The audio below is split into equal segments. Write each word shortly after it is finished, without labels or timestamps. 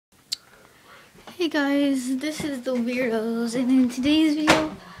Hey guys, this is the Weirdos, and in today's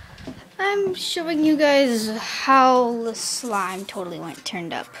video, I'm showing you guys how the slime totally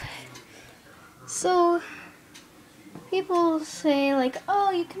turned up. So, people say like, oh,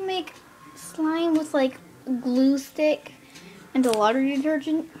 you can make slime with like glue stick and a water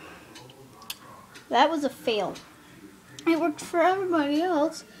detergent. That was a fail. It worked for everybody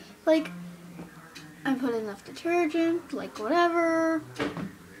else. Like, I put enough detergent, like whatever,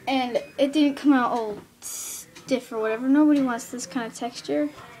 and it didn't come out all stiff or whatever. Nobody wants this kind of texture.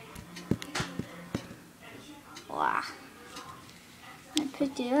 Wow. I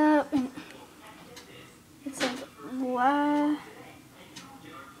picked it up and it's like, wow.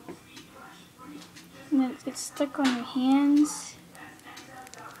 And then it gets stuck on your hands.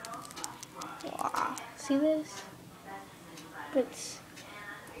 Wow. See this? But,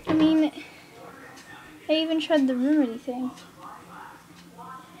 I mean, I even tried the remedy thing.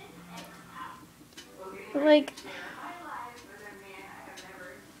 But like,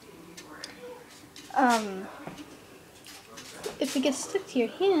 if it gets stuck to your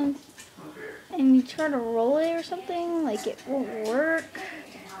hand and you try to roll it or something, like it won't work.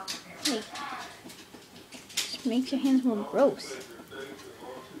 Like, it just makes your hands more gross.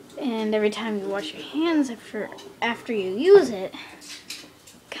 And every time you wash your hands after you use it,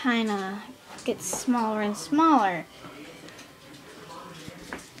 kinda gets smaller and smaller.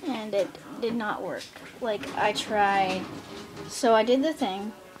 And it did not work. Like, I tried, so I did the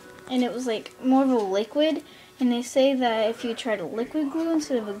thing, and it was like more of a liquid, and they say that if you try to liquid glue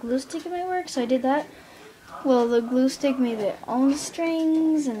instead of a glue stick it might work, so I did that. Well, the glue stick made their own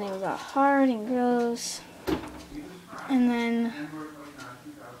strings, and they got hard and gross. And then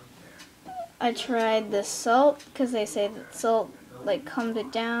I tried the salt, because they say that salt like calms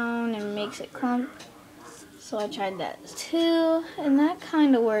it down and makes it clump. So I tried that too, and that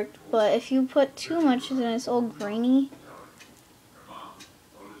kind of worked, but if you put too much, then it's all grainy.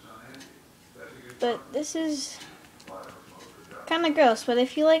 But this is kind of gross, but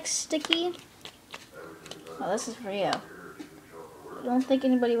if you like sticky, well, this is for you. I don't think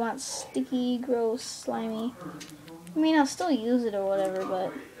anybody wants sticky, gross, slimy. I mean, I'll still use it or whatever,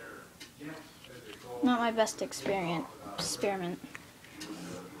 but not my best experiment.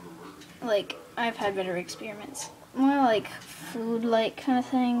 Like, I've had better experiments. More like food-like kind of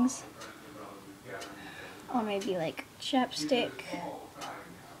things. Or maybe like chapstick.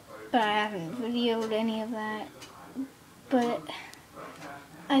 But I haven't videoed any of that. But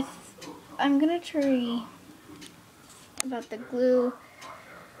I'm gonna try about the glue.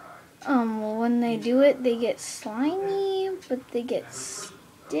 When they do it, they get slimy, but they get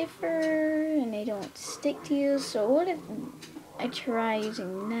stiffer and they don't stick to you. So what if I try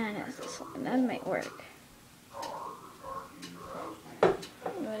using that as a slime? That might work.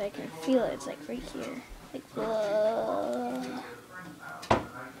 But I can feel it. It's like right here. Like, whoa.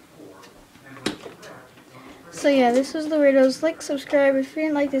 So yeah, this was the Weirdos. Like, subscribe. If you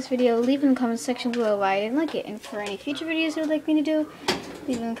didn't like this video, leave in the comment section below why I didn't like it. And for any future videos you would like me to do,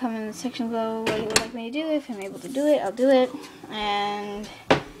 leave in the comment section below what you would like me to do. If I'm able to do it, I'll do it. And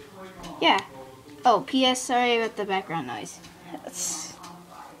yeah. Oh, P.S. Sorry about the background noise.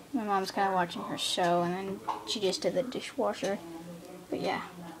 My mom's kind of watching her show, and then she just did the dishwasher. But yeah.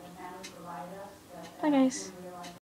 Bye guys.